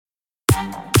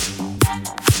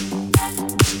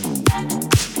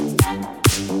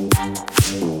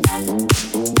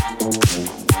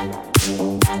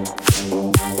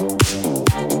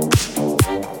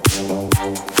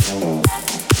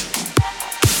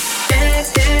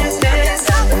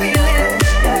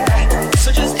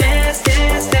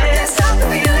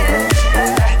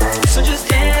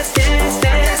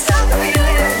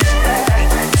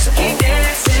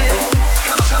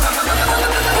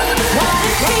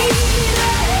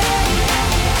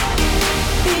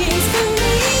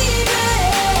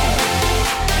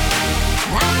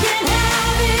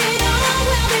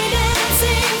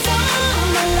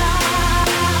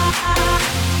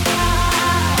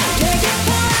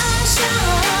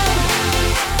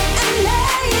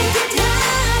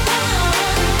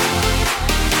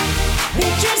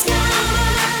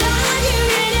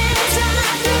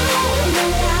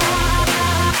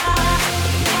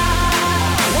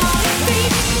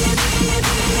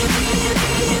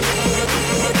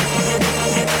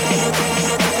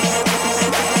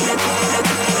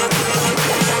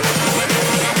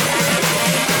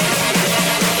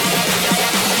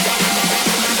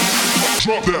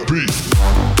Drop that beat.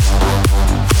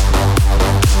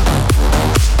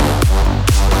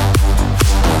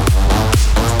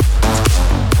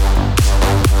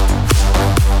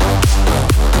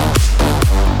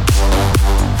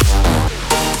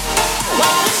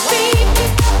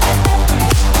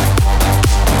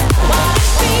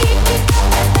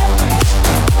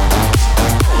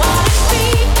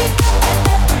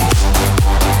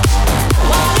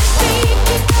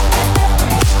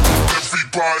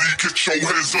 Get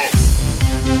your hands up.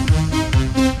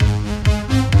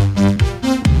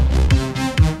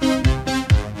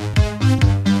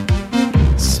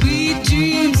 Sweet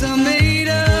dreams are made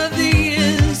of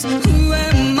these. Who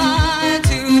am I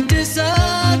to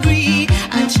disagree?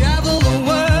 I travel the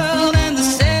world and the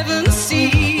seven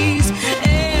seas.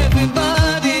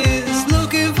 Everybody's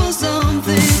looking for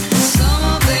something. Some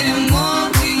of them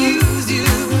want to use you.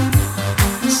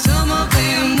 Some of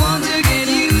them want to get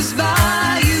used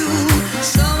by you.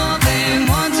 Some of them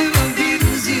want to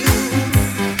abuse you.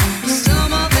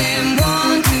 Some of them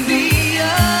want to be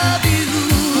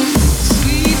abused.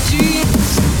 Sweet dreams,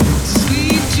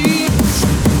 sweet dreams,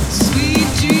 sweet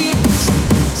dreams,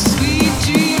 sweet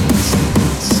dreams,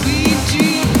 sweet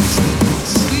dreams,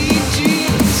 sweet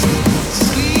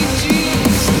dreams,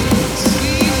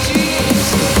 sweet dreams,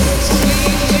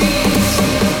 sweet dreams,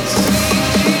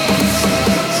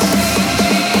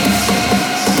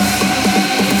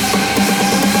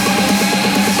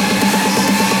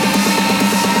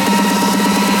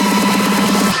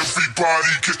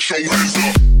 Everybody get your hands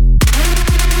up.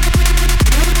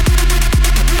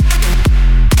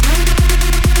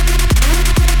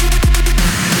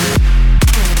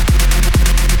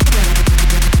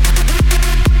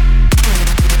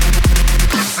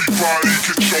 Everybody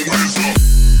get your hands up.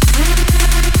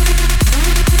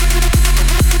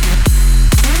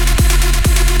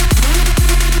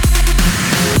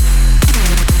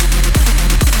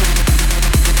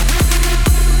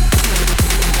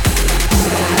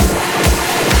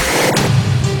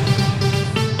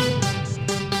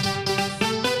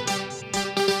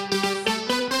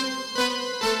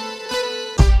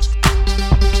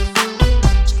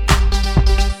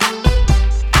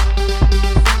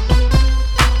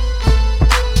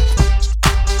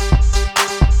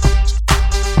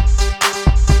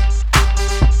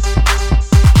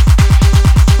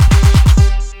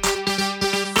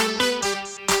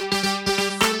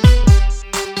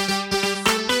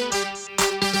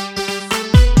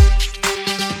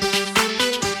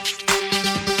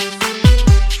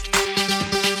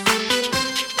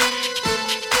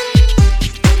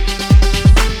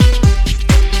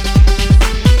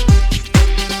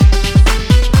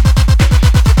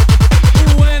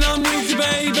 When I'm with you,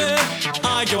 baby,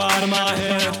 I go out of my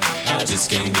head. I just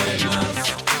can't get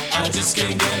enough. I just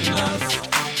can't get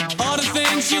enough. All the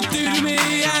things you do to me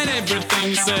and everything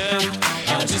you said.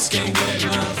 I just can't get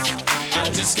enough. I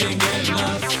just can't get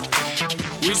enough.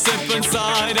 We step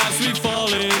inside as we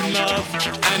fall in love,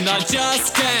 and I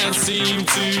just can't seem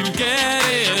to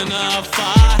get enough.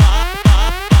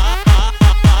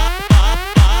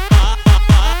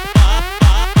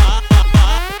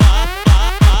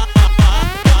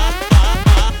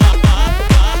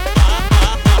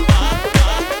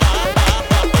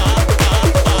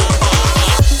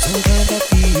 Sometimes I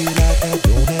feel like I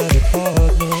don't have a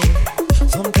partner.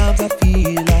 Sometimes I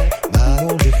feel like my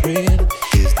only friend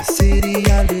is the city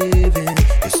I live in,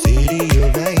 the city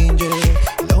of angels.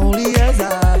 Lonely as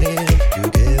I am,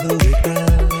 together we cry.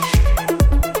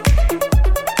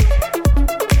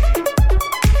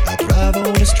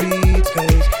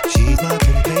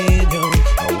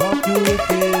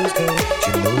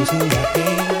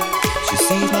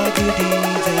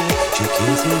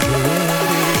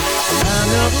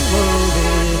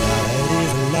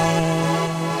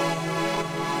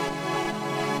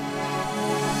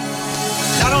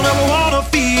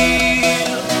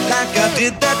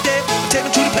 did that day. Take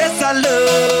me to the place I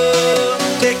love.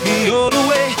 Take me all the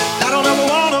way. I don't ever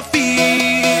wanna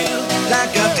feel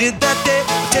like I did that day.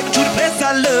 Take me to the place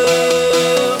I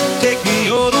love. Take me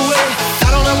all the way. I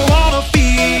don't ever wanna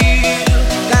feel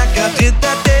like I did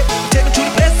that day. Take me to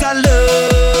the place I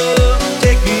love.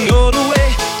 Take me all the way.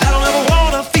 I don't ever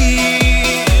wanna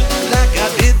feel like I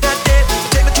did that day.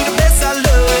 Take me to the place I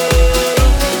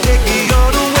love. Take me all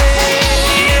the way.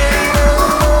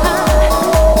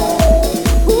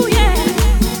 Ooh yeah,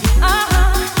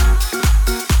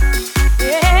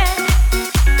 yeah.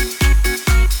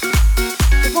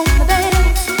 You wanna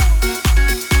dance?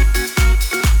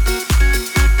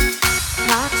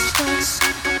 Clock strikes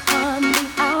upon the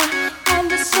hour, and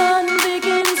the sun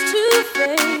begins to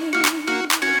fade.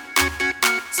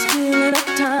 Still enough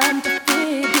time to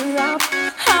figure out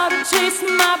how to chase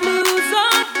my blues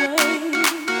away.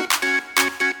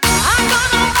 I'm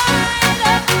gonna ride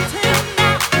up till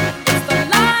now. It's the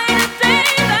light of day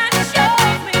that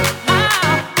shows me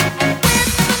how. And when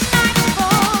the night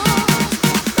falls,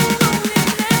 the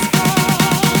loneliness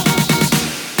calls.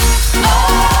 Oh,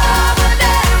 but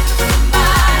there's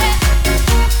somebody.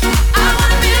 I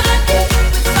wanna be lucky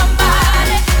with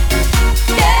somebody.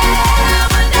 Yeah,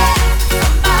 but there's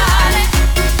somebody.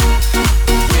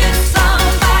 With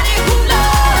somebody who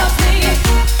loves me.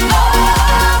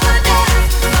 Oh, but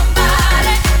there's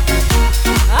somebody.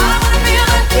 I wanna be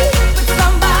lucky with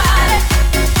somebody.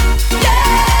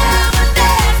 Yeah, but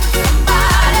there's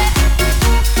somebody.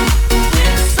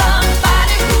 With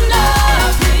somebody who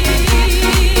loves me.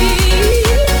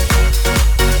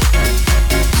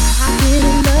 I've been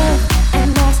in love and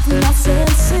lost my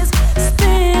senses,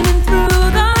 spinning through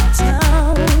the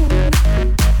town.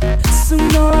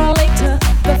 Sooner or later,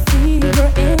 the fever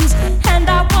ends, and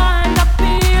I wind up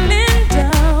feeling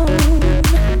down.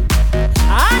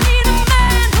 I need a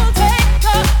man who'll take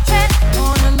a chance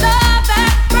on a love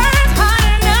that burns hot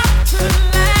enough to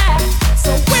last.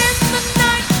 So when the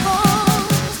night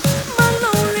falls, my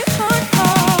lonely heart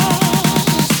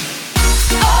calls.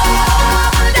 Oh,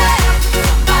 but there's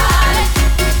somebody.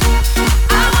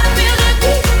 I wanna be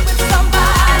lucky with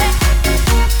somebody.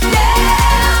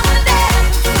 Yeah, but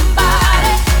there's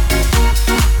somebody.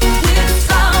 With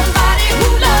somebody who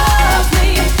loves me.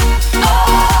 Oh,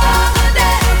 but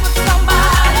there's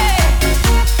somebody.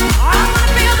 I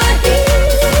wanna be lucky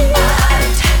with somebody.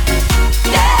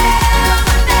 Yeah,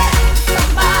 but there's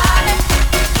somebody.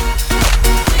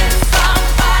 With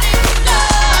somebody who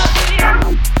loves me.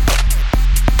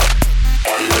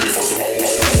 Are you ready for some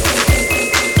more?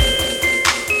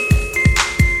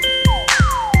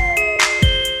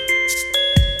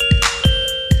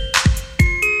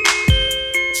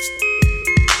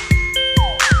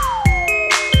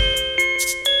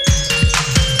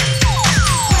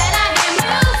 When I hear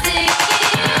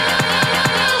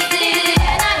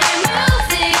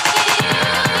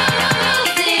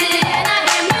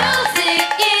music,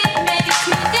 it makes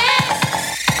me dance.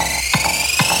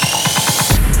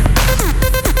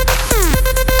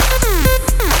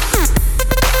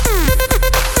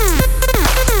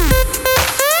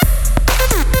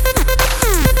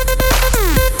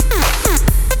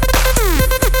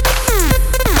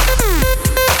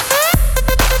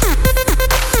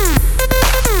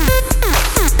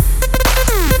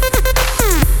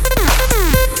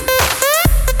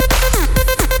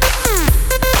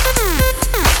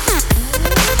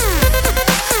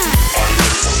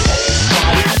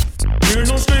 We're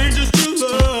no strangers to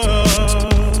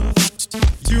love.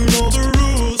 You know the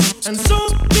rules, and so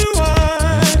do I.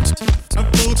 Have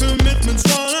full commitments,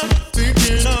 what I'm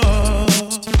thinking of.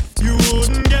 You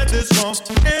wouldn't get this from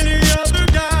any other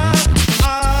guy.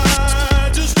 I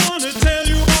just wanna tell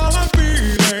you how I'm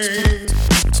feeling.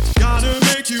 Gotta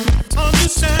make you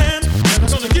understand. Never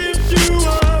gonna give you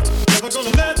up. Never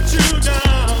gonna let you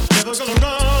down. Never gonna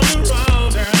run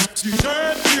around and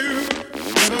desert you.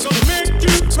 Never gonna make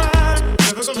you cry.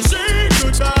 Never gonna say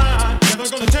goodbye. Never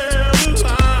gonna tell a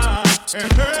lie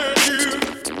and hurt you.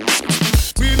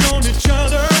 We've known each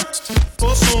other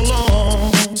for so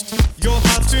long. Your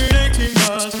heart's been aching,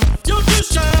 but you're too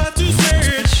shy to say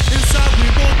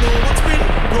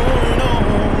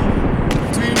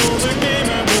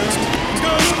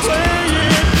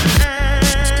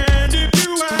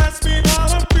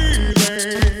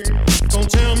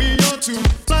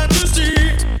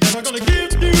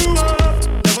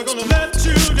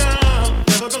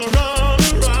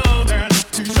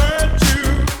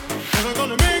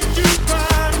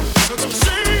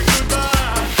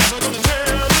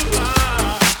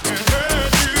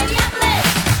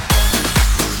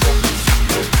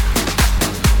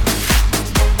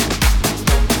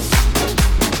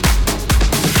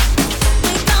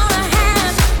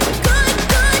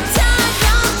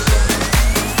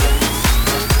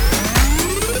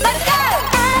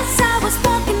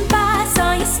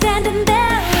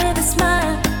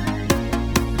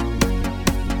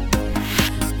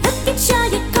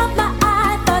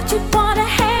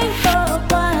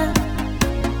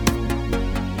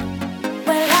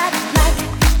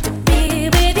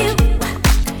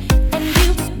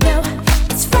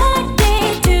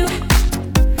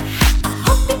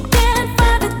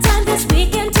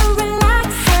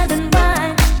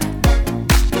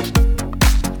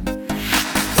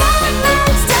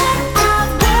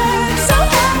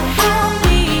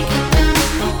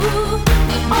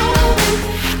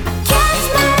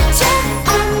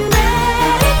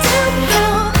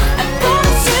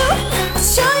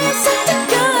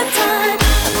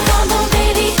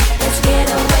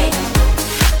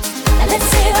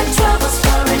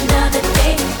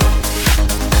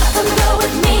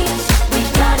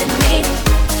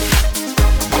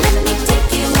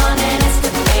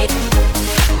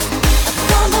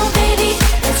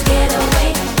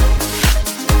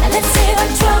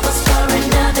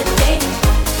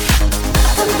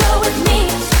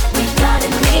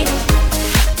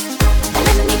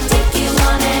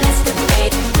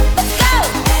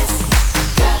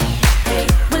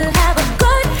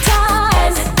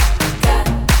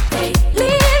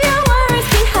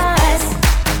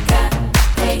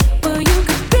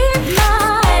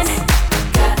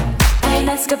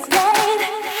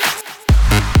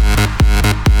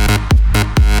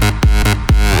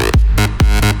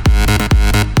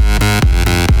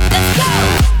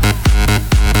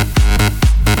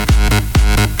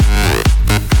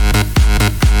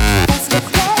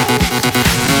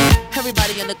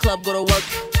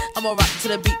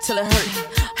till it hurt.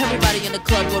 Everybody in the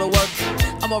club go to work.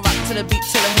 I'ma rock to the beat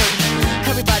till it hurt.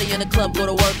 Everybody in the club go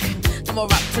to work. I'ma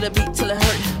rock to the beat till it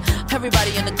hurt.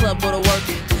 Everybody in the club go to work.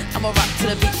 I'ma rock to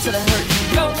the beat till it hurt.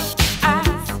 Your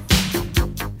eyes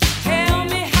tell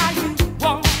me how you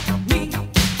want me.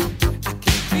 I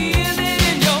can feel it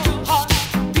in your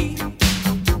heartbeat.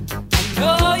 I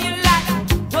know you like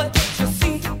what you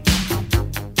see.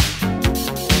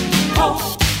 Hold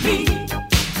me,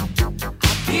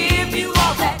 I'll give you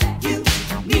all that you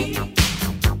need.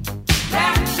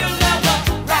 Wrap your love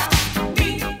around me.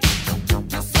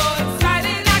 You're so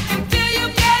excited, I can feel you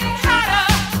getting hotter.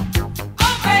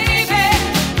 Oh baby,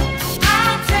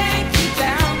 I'll take you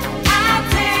down. I'll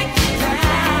take you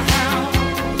down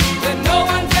where no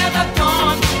one's ever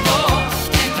gone before.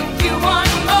 And if you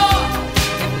want more,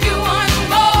 if you want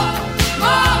more,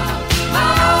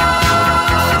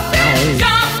 then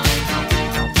jump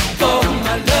for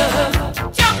my love.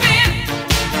 Jump in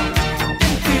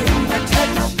and feel my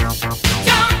touch.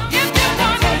 Jump if you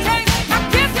want to taste my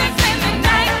kisses in the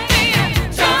night. Then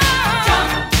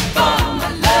jump for my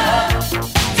love.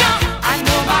 Jump, I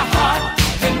know my heart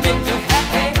can make you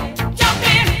happy. Jump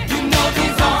in, you know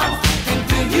these arms can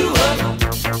fill you up.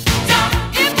 Jump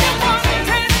if you want to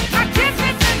taste my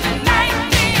kisses in the night.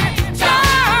 Then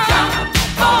jump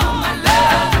for my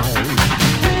love.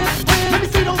 Let me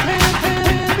see those hands.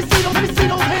 Let me see those hands. Let me see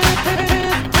those hands.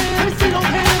 Let me see those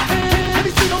hands. Let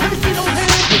me see those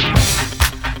hands.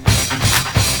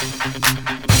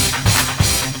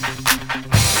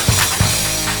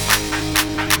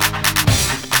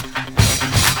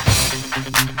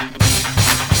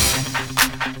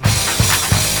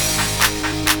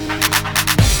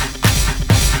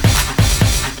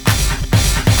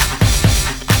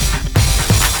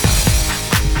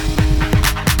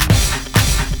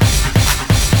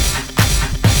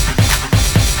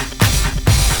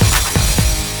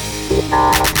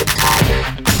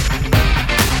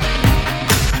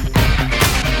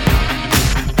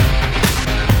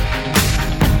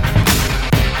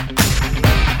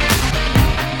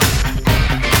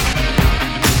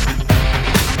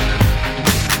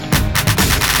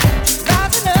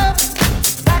 Rising up,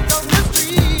 back on the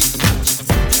street.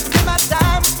 Give my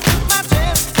time, took my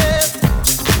chances.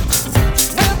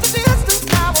 Went the distance,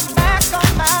 now I'm back on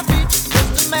my feet.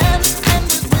 Just a man and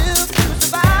his will to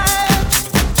survive.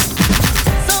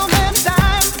 So many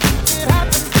times it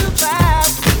happened too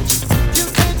fast. You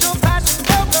take your passion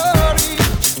for glory.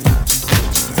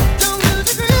 Don't lose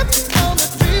your grip on the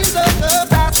dreams of the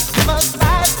past. You must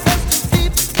fight just to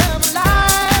keep them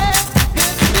alive.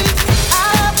 Here's the beat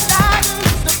of tigers,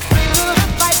 the thrill of the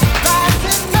fight,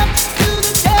 rising up to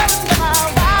the challenge of our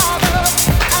rivals.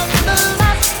 And the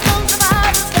last known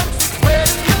survivors come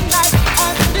spreading the night.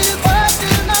 And the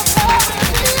virgin of glory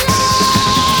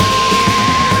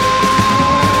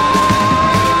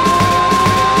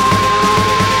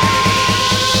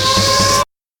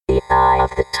The Eye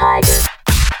of the Tiger.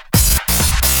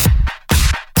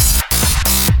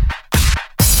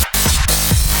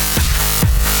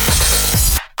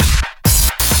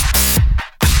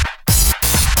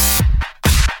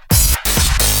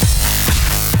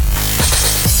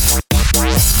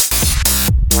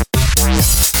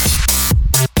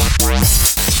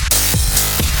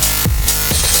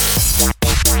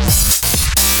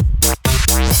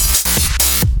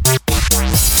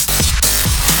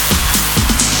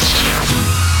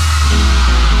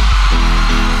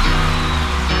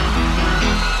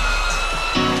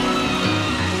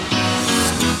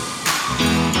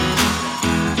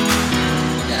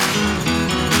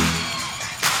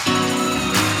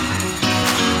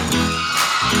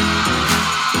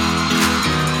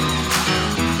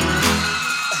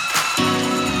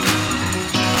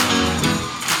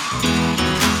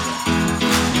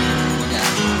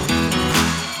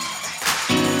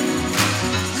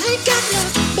 I got no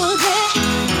money,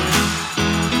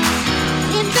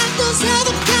 and doctors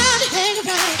haven't got it hang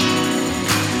right.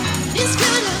 It's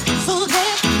kinda funny,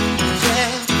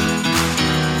 yeah.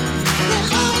 They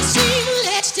always seem to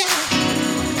let you down,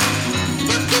 and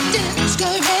I'm getting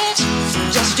discouraged.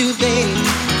 Just too bad,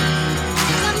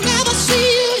 'cause I never see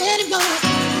you anymore.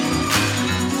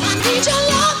 I need your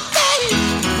love, baby.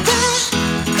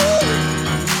 Ooh,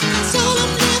 that's all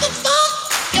I'm living for.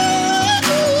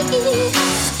 Ooh,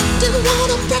 didn't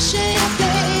wanna brush it up,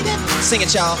 baby. Sing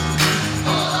it, y'all.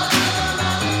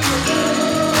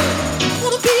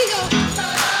 Wanna be your,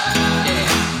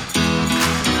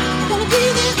 wanna be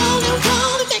the only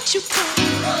one that makes you come.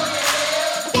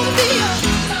 I wanna be your,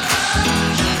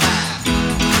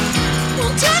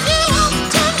 wanna turn you on,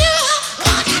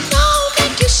 wanna know,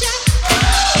 make you shine.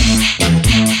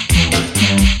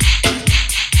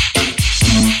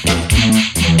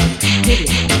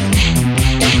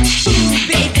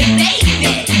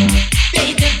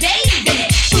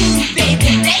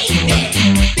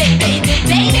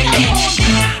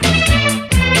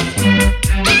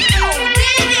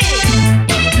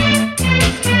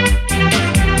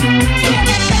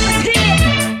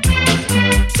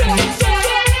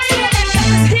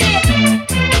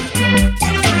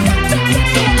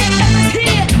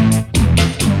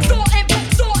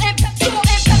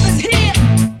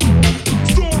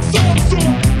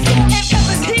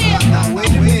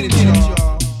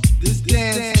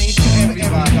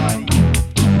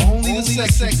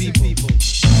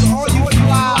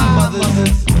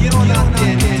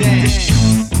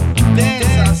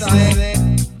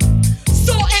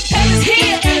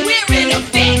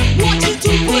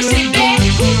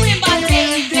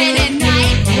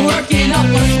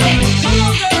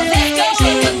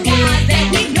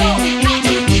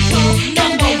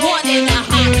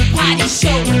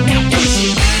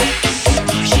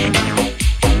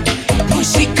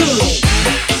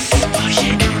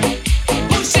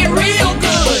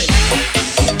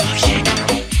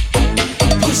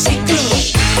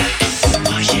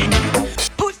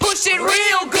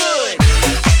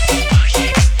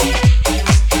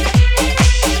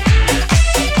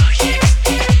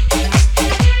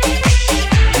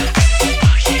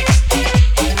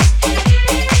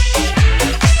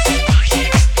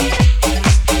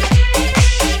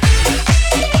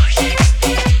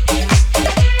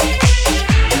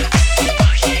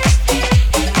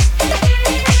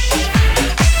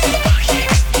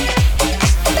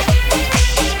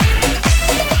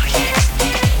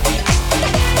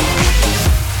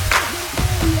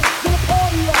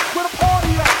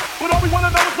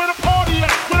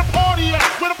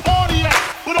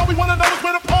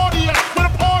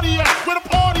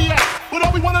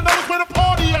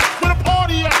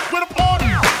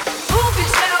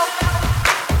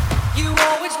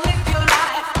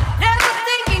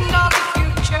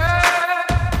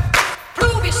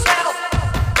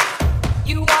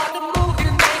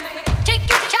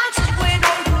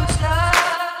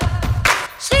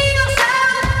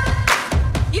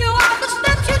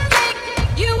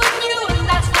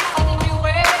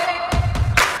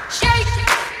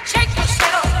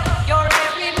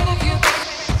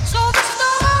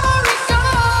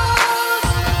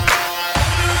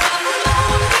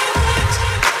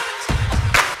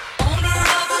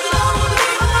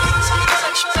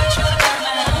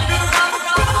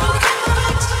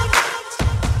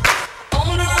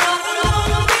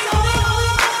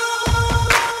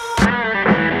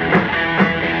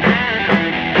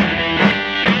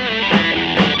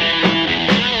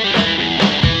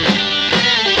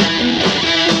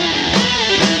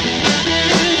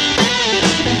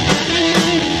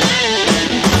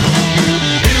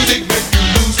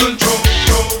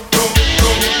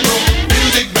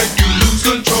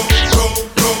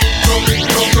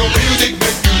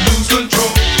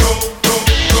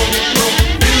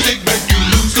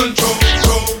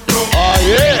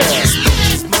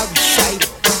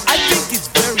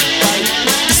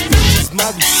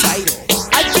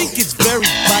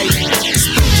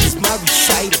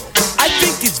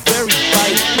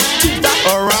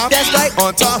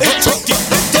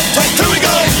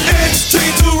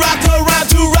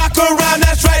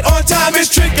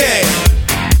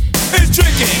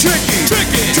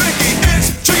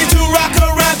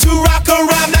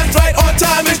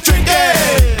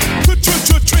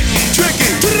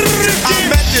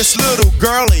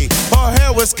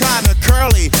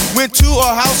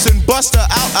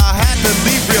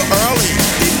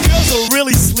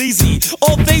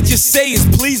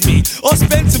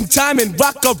 Time and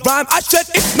rock a rhyme. I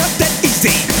said it's not that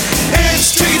easy.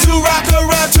 It's tricky to rock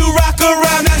around.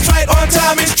 That's right, on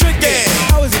time it's tricky.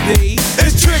 How is it, D?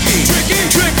 It's tricky.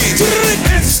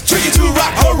 It's tricky to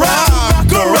rock around.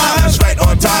 That's right,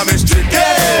 on time it's tricky.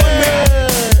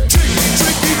 Tricky.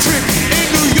 In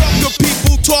New York, the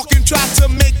people talking try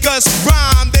to make us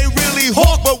rhyme. They really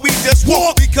hawk, but we just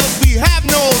walk because we have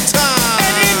no time.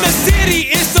 And in the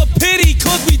city, it's a pity,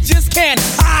 cause we just can't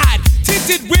hide.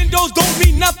 Tinted windows don't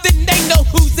mean nothing, they know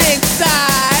who's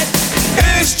inside.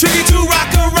 And it's tricky to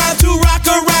rock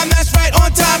around, that's right,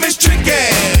 on time it's tricky.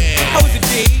 How is it,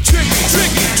 D? Tricky.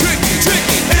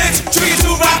 It's tricky to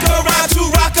rock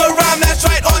around, that's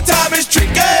right, on time it's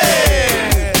tricky.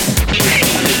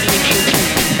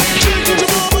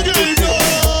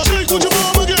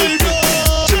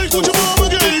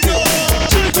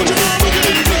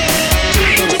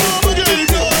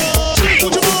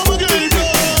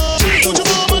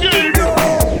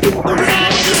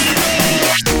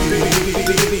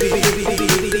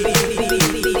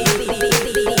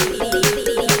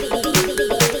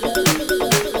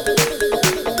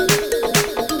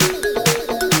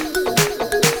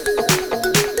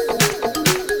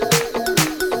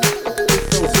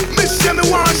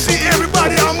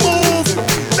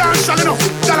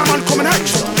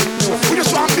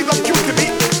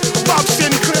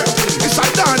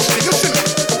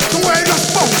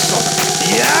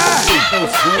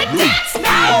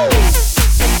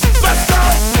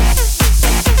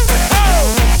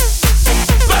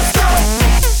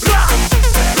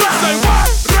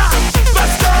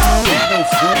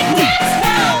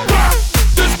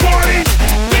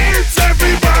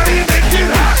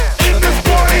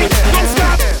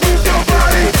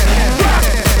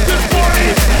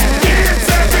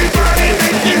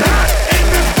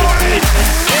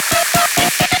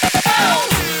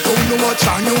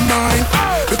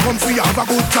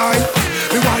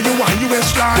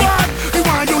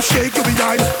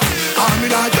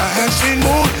 dancing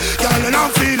mood, girl, and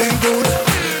I'm feeling good.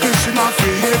 This is my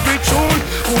favorite tune.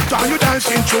 Put on your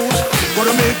dancing shoes.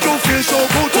 Gonna make you feel so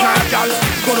good tonight, girl.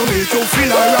 Gonna make you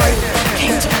feel alright.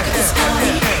 Came to rock this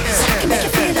party, 'cause I can make you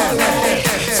feel alright.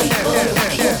 Sweet boy,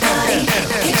 rock your body,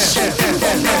 get straight through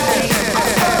the night.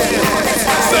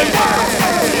 Let's party,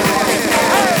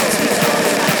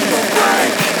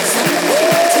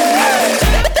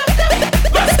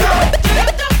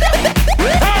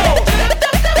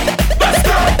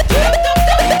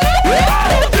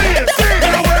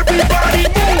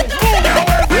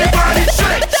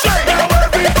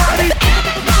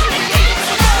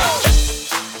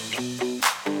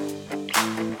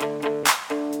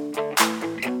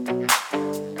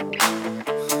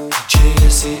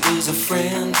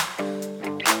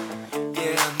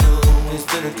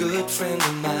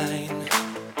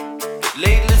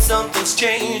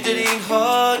 changed, it ain't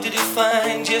hard to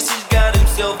define. Jesse's got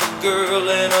himself a girl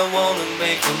and I wanna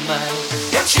make her mine.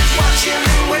 And she's watching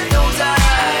him with those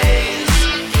eyes,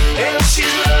 and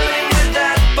she's loving with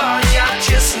that body, I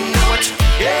just know it.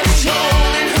 And he's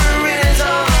holding her in his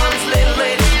arms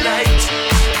late at night.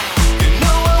 You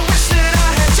know I wish that I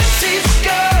had Jesse's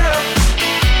girl.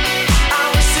 I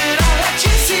wish that I had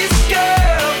Jesse's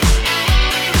girl.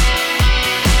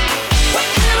 Where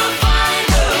can I find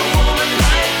a woman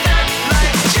like that?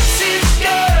 Jesse's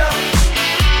girl.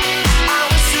 I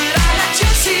wish that I had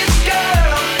Jesse's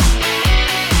girl.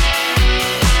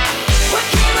 Where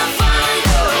can I find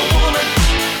a woman?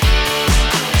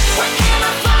 Where can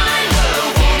I find a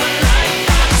woman like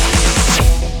that?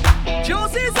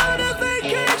 Josie's on a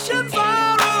vacation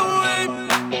far away.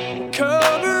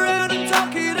 Come around and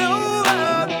talk it over.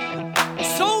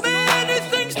 So many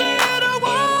things that I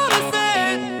wanna say.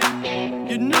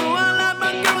 You know I like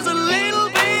my girls a little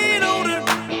bit older.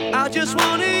 I just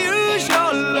wanna use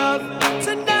your love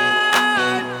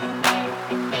tonight.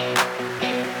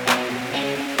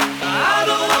 I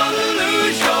don't wanna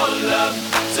lose your love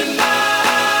tonight.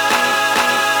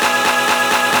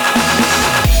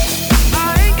 I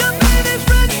ain't got many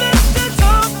friends left to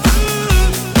talk to.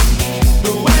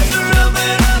 The weather of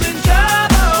it, I'm in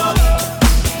trouble.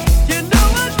 You know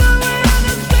I know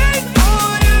anything for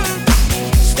you.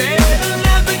 Stay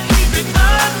alive and keep it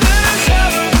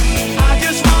undercover. I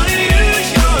just wanna use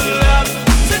your love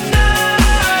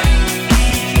tonight.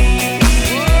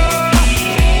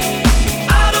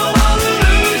 I don't wanna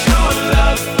lose your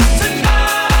love tonight.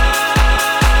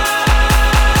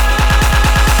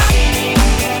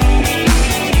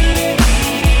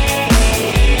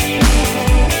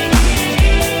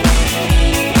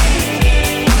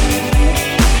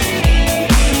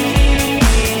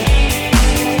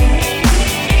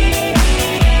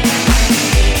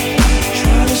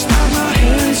 Try to stop my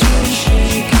hands from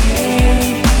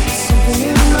shaking. Something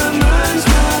in my mind's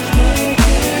not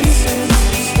making sense.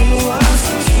 Still a while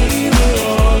since we were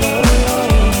all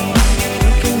alone.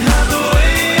 You can have the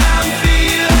way I'm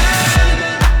feeling.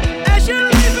 As you're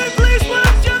leaving, please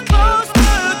would you close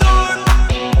the door?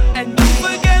 And don't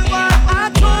forget what I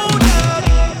told you.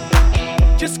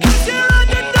 Just 'cause you're on,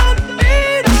 you don't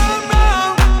need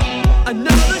around.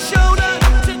 Another shoulder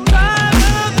to cry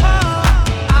upon.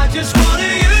 I just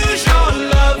wanna use your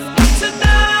love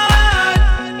tonight.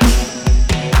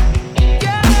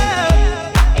 Yeah,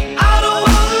 I don't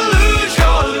wanna lose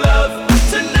your love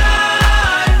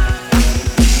tonight.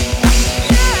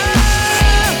 Yeah,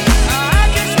 I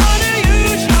just wanna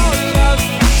use your love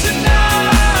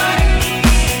tonight.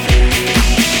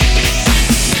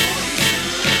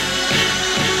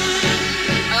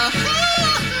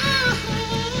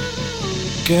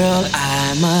 Girl,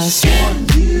 I must warn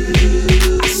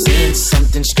you. I sense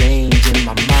something strange in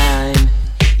my mind.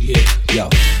 Yeah, yo.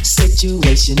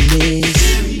 Situation is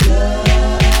serious.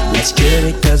 Let's cure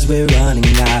it 'cause we're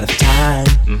running out of time.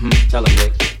 Tell him,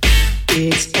 Nick.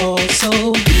 It's all so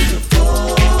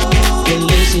beautiful.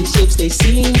 Relationships, they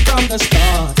seem from the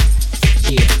start.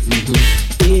 Yeah,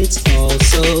 It's all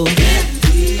so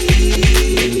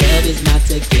heavy. Love is not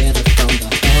together from the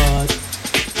heart.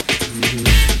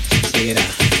 Check it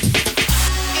out.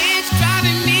 It's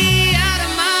driving me out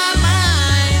of my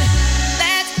mind.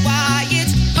 That's why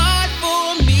it's hard for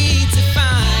me to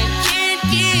find. Can't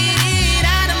get it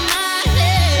out of my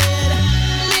head.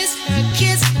 Miss her,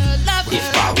 kiss her, love her. If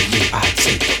I were you, I'd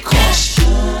take a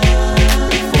caution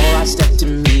before I step to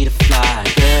meet a fly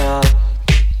girl.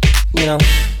 You know,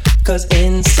 'cause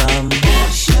in some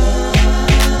portion,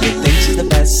 you think she's the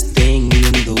best thing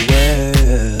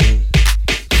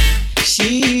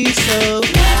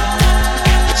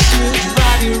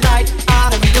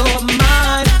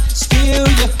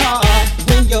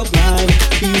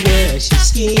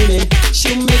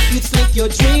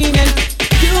dreaming.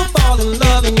 You'll fall in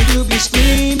love and you'll be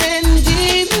screaming,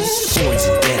 demons.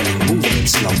 Poison, deadly, moving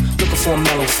slow. Looking for a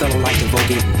mellow fellow like the vogue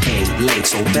getting paid late.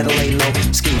 So better lay low,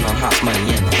 scheming on hot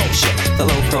money and the whole shit. The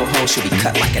low pro hoe should be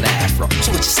cut like an afro.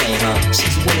 So what you saying, huh?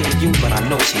 She's winning with you, but I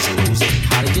know she's a loser.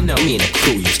 How did you know? Me and the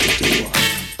crew used to do her.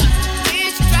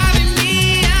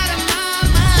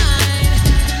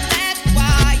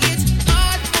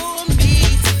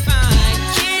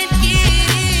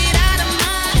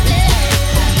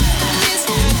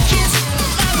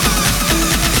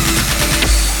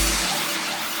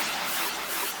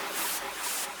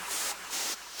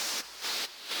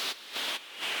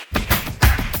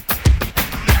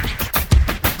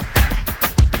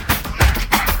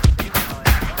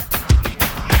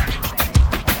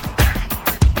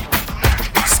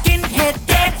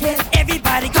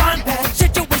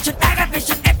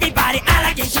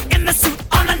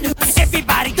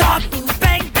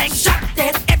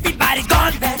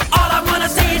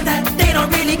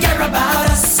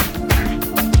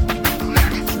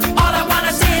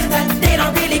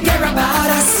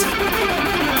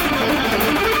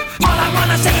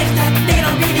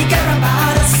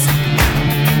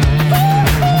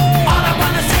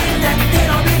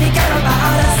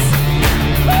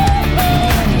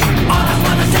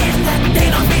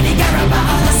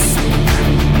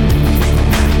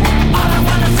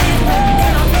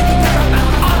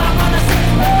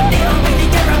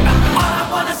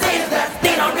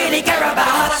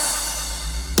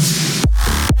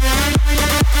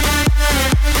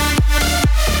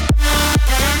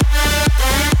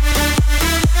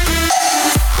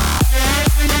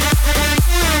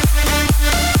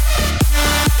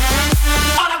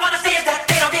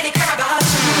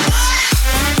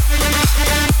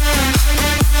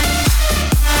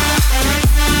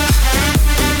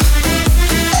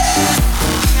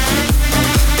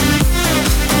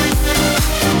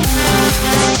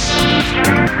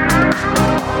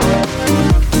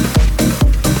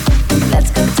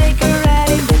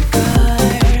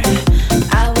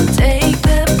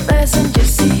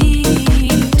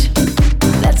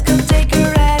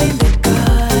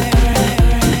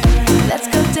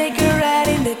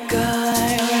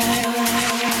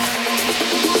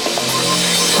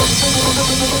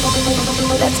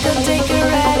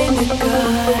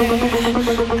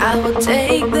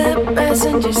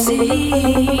 passenger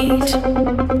seat.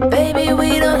 Baby,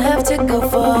 we don't have to go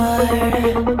far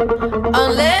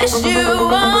unless you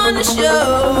wanna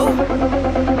show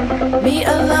me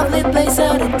a lovely place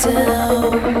out of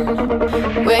town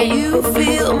where you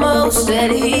feel most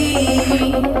at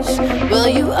ease. Well,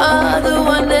 you are the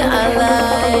one that I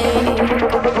like.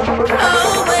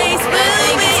 Always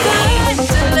will be time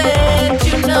to let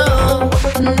you know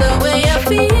the way I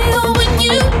feel when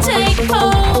you take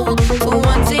hold.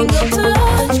 One single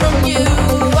touch from you,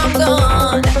 I'm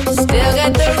gone. Still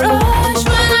got the rush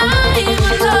when I'm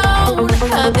alone.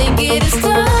 I think it is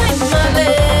time I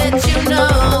let you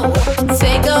know.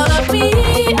 Take all of me,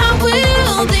 I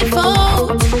will default.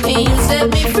 And you set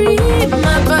me free,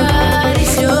 my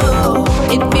body's yours.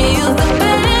 It feels the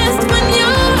best when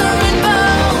you're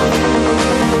involved.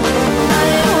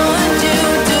 I want you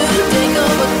to take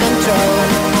over control.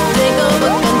 Take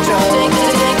over control.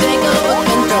 Take over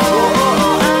control.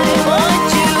 I want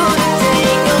you to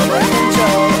take over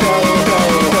control.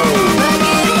 Plug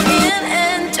it in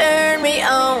and turn me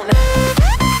on.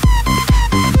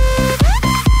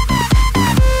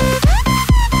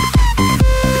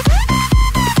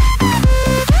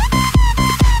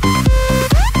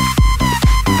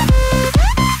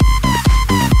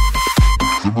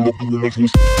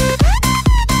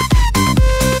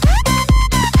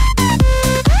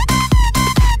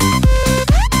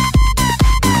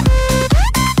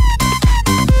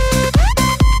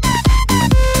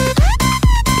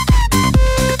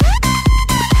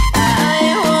 I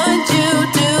want you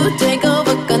to take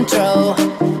over control.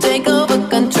 Take over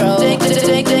control.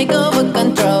 Take over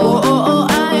control. Oh,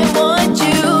 I want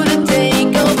you to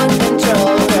take over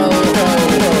control.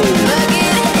 Plug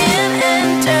it in and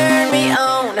turn me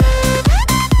on.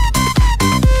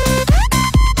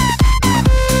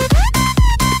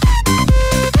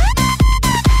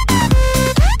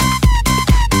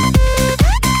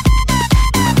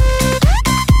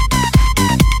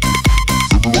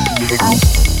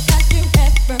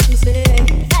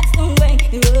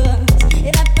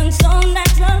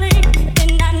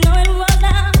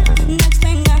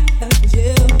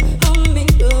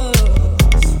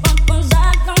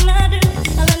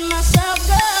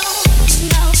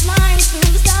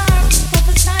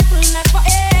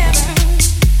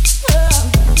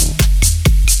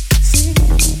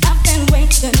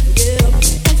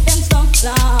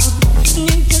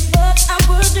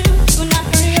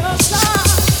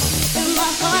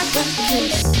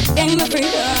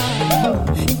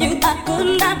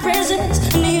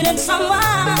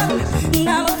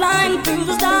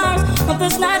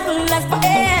 night will last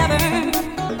forever.